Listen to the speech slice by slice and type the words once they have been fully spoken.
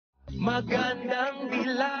Magandang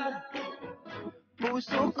dilag,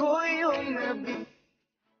 puso ko yung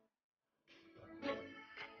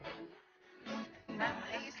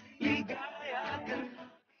nais ligaya ka.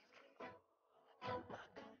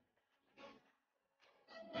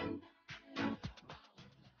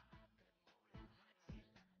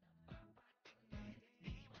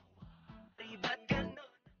 Ba't ganon?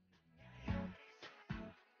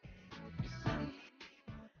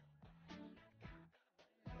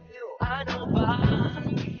 Ano ba?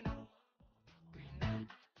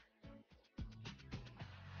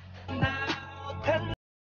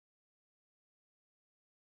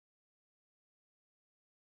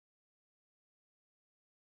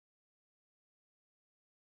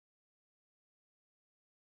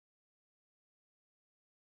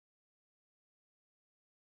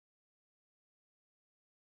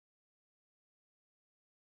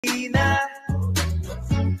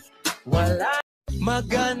 Wala.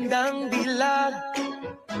 Magandang dilag,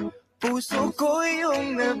 puso ko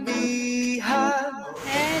yung nabihag.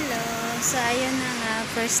 Hello! So, ayun na nga.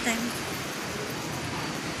 First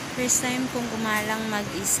time kong gumalang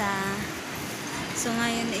mag-isa. So,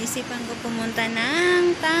 ngayon naisipan ko pumunta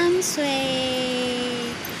ng Tamsui.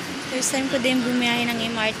 First time ko din bumiyahe ng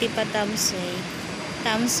MRT pa Tamsui.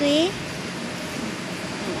 Tamsui?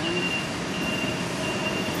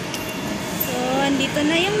 So, andito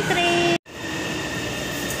na yung train.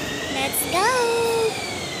 Let's go!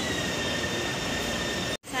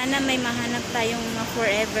 Sana may mahanap tayong mga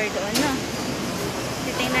forever doon, no?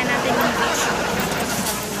 Titingnan natin yung beach.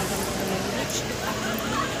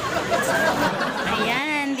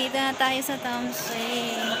 Ayan, dito na tayo sa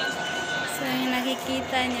Tamsui. So, yung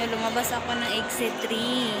nakikita nyo, lumabas ako ng exit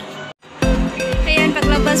 3. Ayan,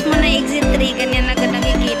 paglabas mo ng exit 3, ganyan agad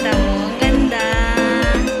nakikita mo. Ang ganda.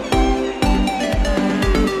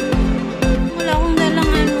 Wala akong dalang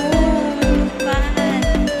pad.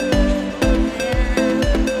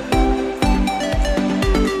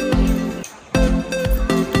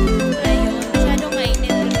 Ayun, masyadong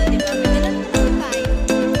mainit dito, diba? May dalang tayo.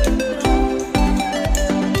 Pero,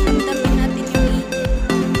 damdamin natin yung init.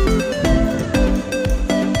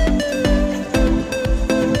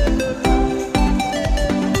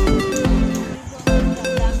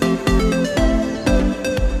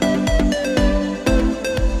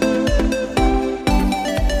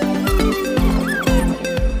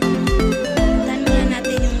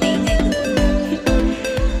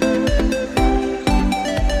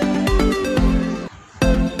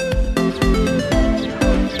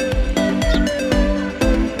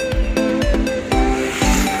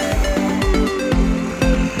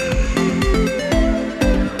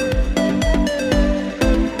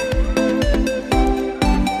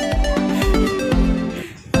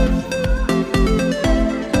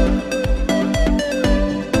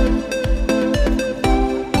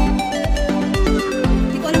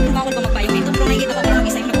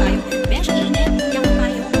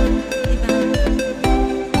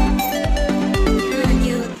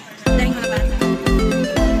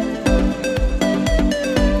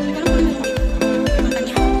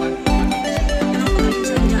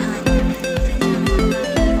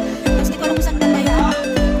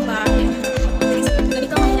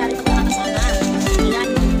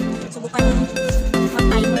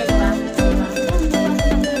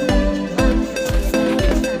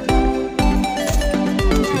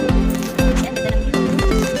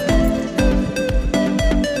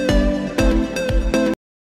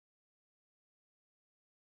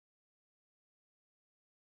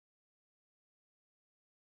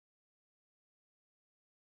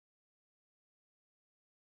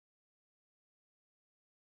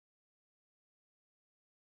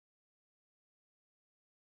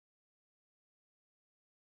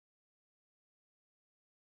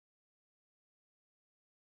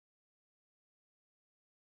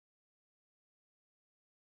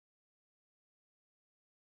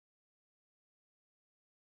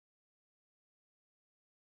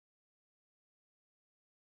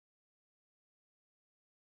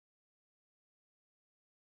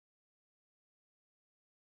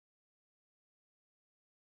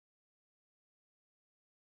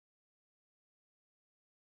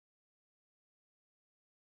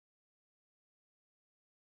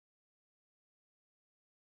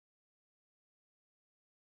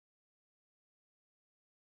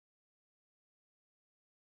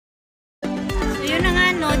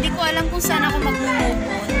 No, di ko alam kung saan ako mag-move on.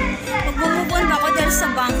 Mag-move on ba ako dahil sa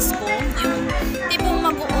bangs ko? Yung tipong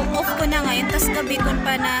mag-off ko na ngayon, tas gabi ko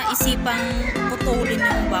pa na isipang putulin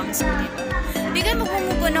yung bangs ko, diba? Di ka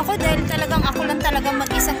mag-move on ako dahil talagang ako lang talagang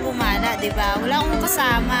mag-isang gumala, diba? Wala akong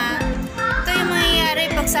kasama. Ito yung mangyayari kunyari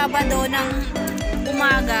pag Sabado ng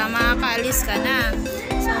umaga, makakaalis ka na.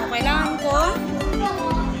 So, kailangan ko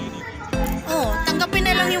tanggapin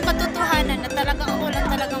na lang yung katotohanan na talagang ako lang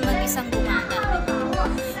talagang mag-isang gumana.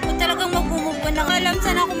 Kung talagang mag-move on, alam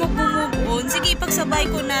sana ako mag-move on. Sige, pagsabay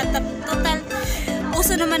ko na. Total,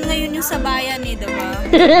 uso naman ngayon yung sabayan eh, diba?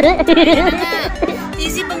 Kaya nga,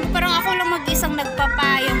 isipin ko parang ako lang mag-isang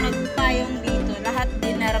nagpapayong dito. Lahat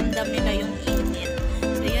din naramdam nila yung init.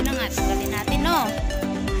 So, yun na nga. Tagalin natin, no?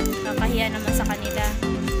 Kakahiya naman sa kanila.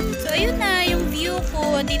 So, ayun na, yung view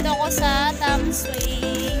ko. Dito ako sa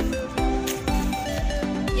Tamsui.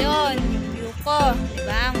 Yun, yung view ko.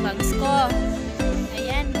 Diba? Ang bags ko.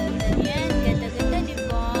 Ayan, ayan. Ganda-ganda,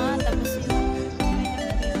 diba? Tapos yung,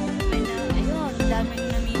 ayun, daming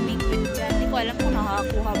namimigwit dyan. Hindi ko alam kung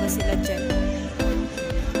nakakakuha ba sila dyan.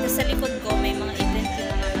 Tapos sa likod ko, may mga event yung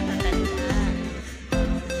mga matatanda.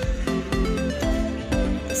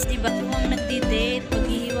 Tapos diba, kung nagdi-date,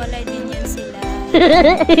 paghihiwalay din yan sila.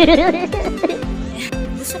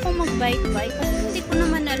 Gusto ko mag-bike-bike kasi hindi ko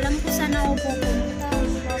naman alam kung saan ako pupunta.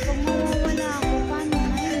 Pag mawawala ako, paano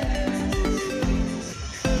na yun?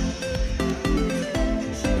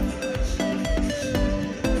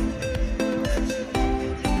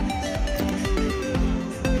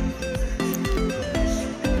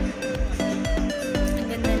 Ang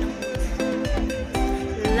ganda ng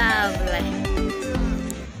lovely.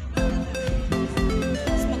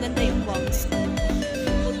 Mas maganda yung box.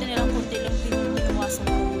 Buti na lang kunti lang pinuwasan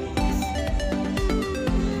ko.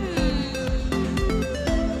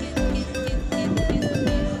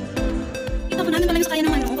 Kita ko namin pala yung sakaya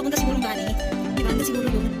ng ano, papunta siguro ng bali. Diba? Hanggang siguro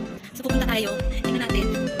yun. So pupunta tayo. Tingnan natin.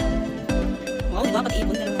 Wow, diba?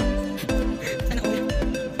 Pag-ibon na naman. Sana all.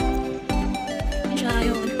 Yun siya,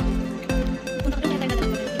 yun. Punta ko doon tayo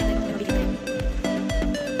gagawin. Mabili tayo.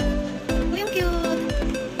 Uy, ang cute.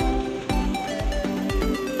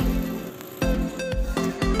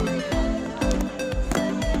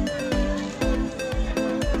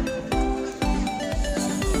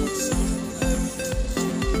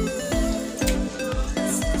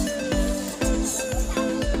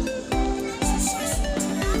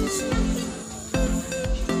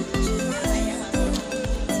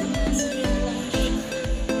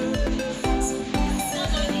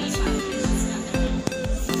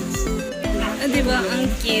 Diba? Ang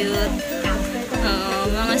cute.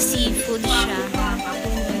 Mga seafood siya.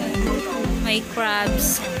 May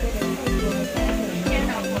crabs.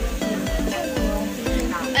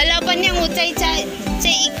 Alapan niya mo chay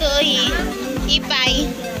ikoy. Ipay.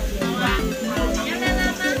 La.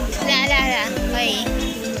 Okay.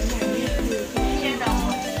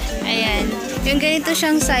 Ayan. Yung ganito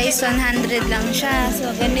siyang size, 100 lang siya. So,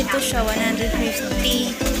 ganito siya,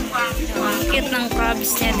 150. Cute ng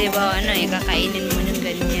crabs niya, diba? Ano, kakainin mo ng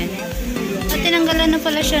ganyan. At tinanggalan na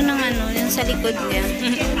pala siya ng ano, yung sa likod niya.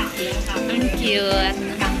 Ang cute.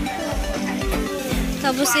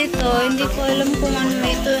 Tapos ito, hindi ko alam kung ano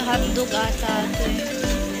ito. Hotdog ata ito.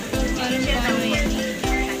 Alam kung ano yan.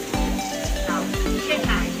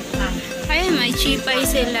 Kaya may chipay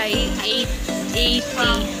sila,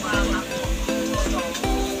 880.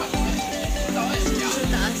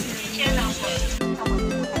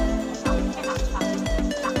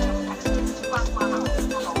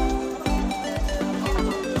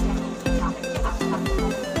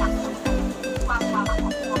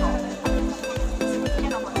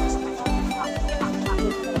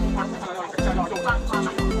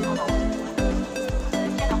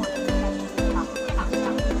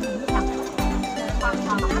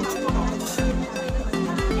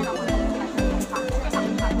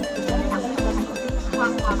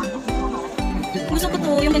 Gusto ko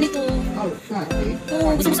to, yung ganito.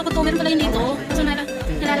 Oo, gusto ko to. Meron pala yun dito. Kaso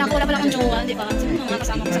nalala ko, wala pala akong jowa, di ba? Mga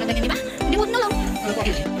kasama ko sa ganyan, di ba? Hindi, huwag na lang.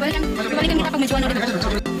 Balikan kita pag may jowa na rin.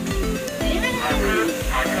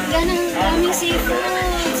 Ganang daming seafood.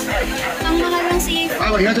 Ang mahal ng seafood.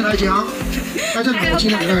 而且这来讲，那这母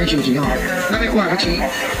亲那个手机啊，那个外个钱，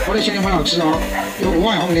我哋新年很好吃哦，有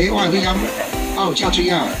外红梨、外黑鸭，有加水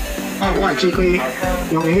啊，外鸡龟，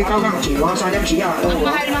用于高杠钱我3点4啊，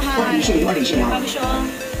我利息啊。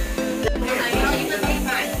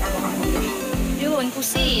 Yun,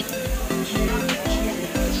 pusit.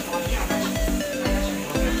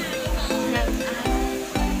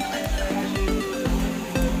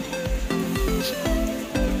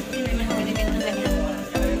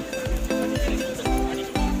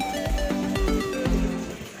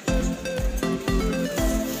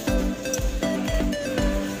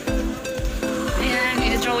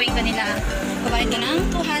 Drawing kanila. Kabayad ka ng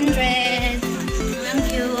 200. Ang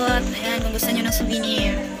cute. Ayan, kung gusto nyo ng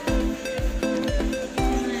souvenir.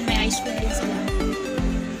 May ice cream din sila.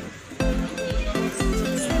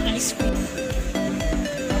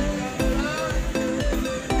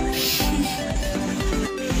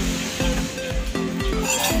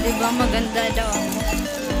 Nagpapamaganda daw ako.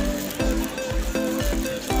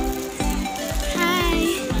 Hi!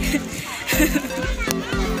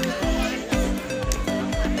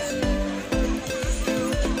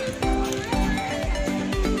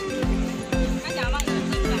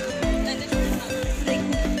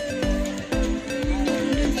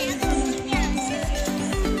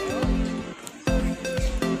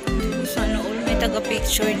 Sana all may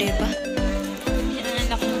taga-picture, diba? Yan ang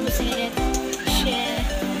anak ng pusit. Share.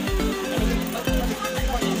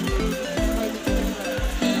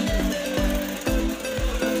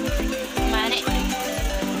 Mane.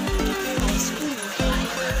 High school.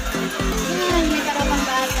 Yan, may karapang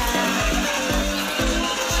bata.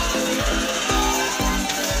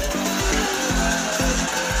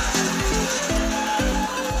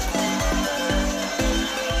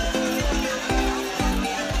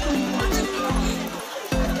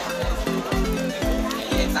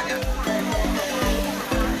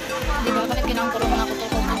 Diba, bakit kinangkuro mga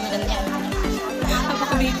kutukot na ganyan?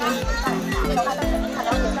 Napakabiko.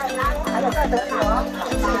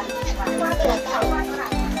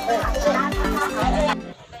 So,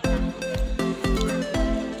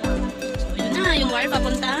 yun na, yung wire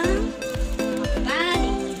papuntang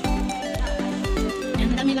Bali.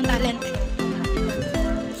 Ang dami lang talent.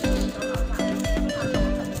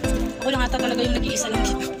 Ako lang ata talaga yung nag-iisa lang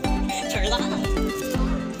dito. Sure lang.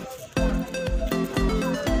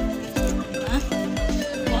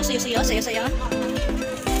 Saya.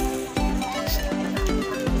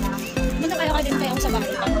 Punta kayo din kayo sa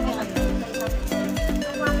bahay. Ako mabalik.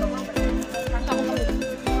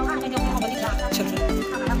 Hindi ako makabalik.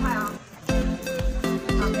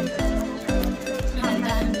 Ang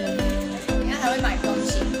dami.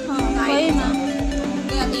 Okay, ma'am.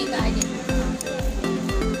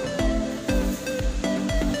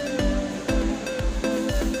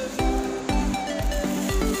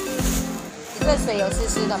这水有湿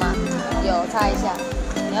湿的吗？有，擦一下。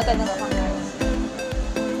你要跟那个放开。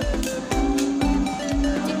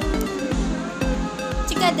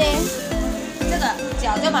这个的，这个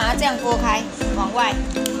脚就把它这样拨开，往外。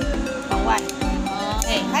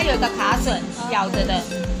哎，它有一个卡榫咬着的，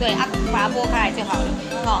对，啊，把它拨开来就好了。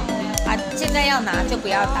哦，啊，现在要拿就不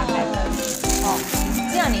要打开。哦，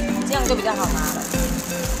这样你这样就比较好拿了。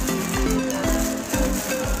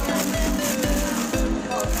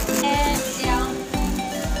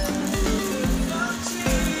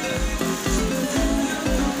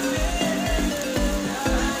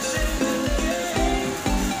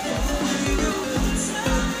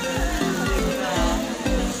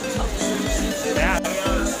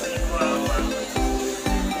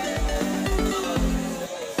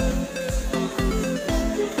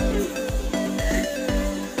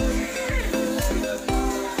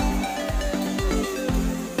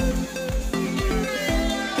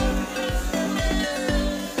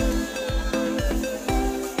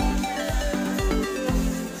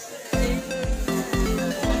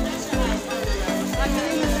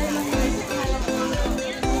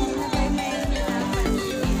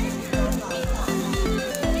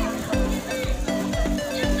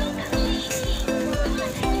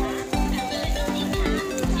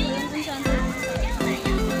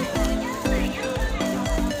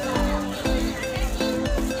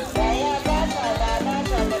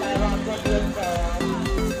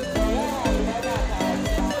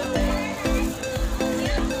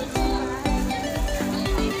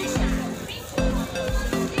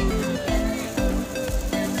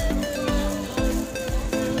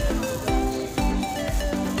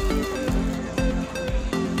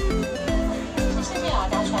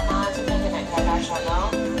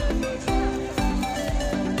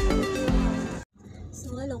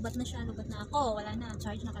Lubat na siya, lubat na ako. Wala na,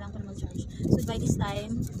 charge na, kailangan ko na mag-charge. So by this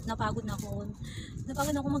time, napagod na ako.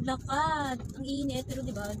 Napagod na ako maglakad. Ang init, pero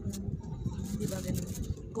diba ganun.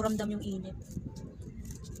 Kuramdam yung init.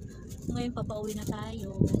 Ngayon, papauwi na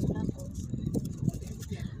tayo. Tapos,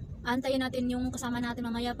 antayin natin yung kasama natin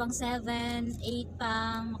mamaya pang 7, 8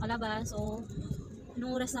 pang makalabas. So,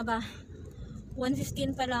 anong oras na ba?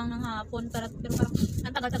 1:15 pa lang ng hapon, pero parang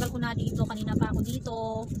ang tagal-tagal ko na dito. Kanina pa ako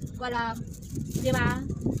dito, wala, di ba?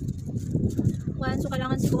 So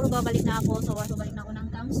kailangan siguro babalik na ako. So babalik na ako ng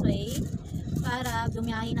Tamsui para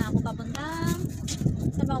bumiyahin na ako papuntang,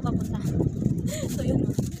 saan ba ako papunta? So yun,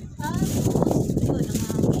 tapos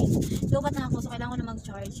yun, lubat na ako. So kailangan ko na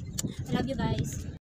mag-charge. I love you guys.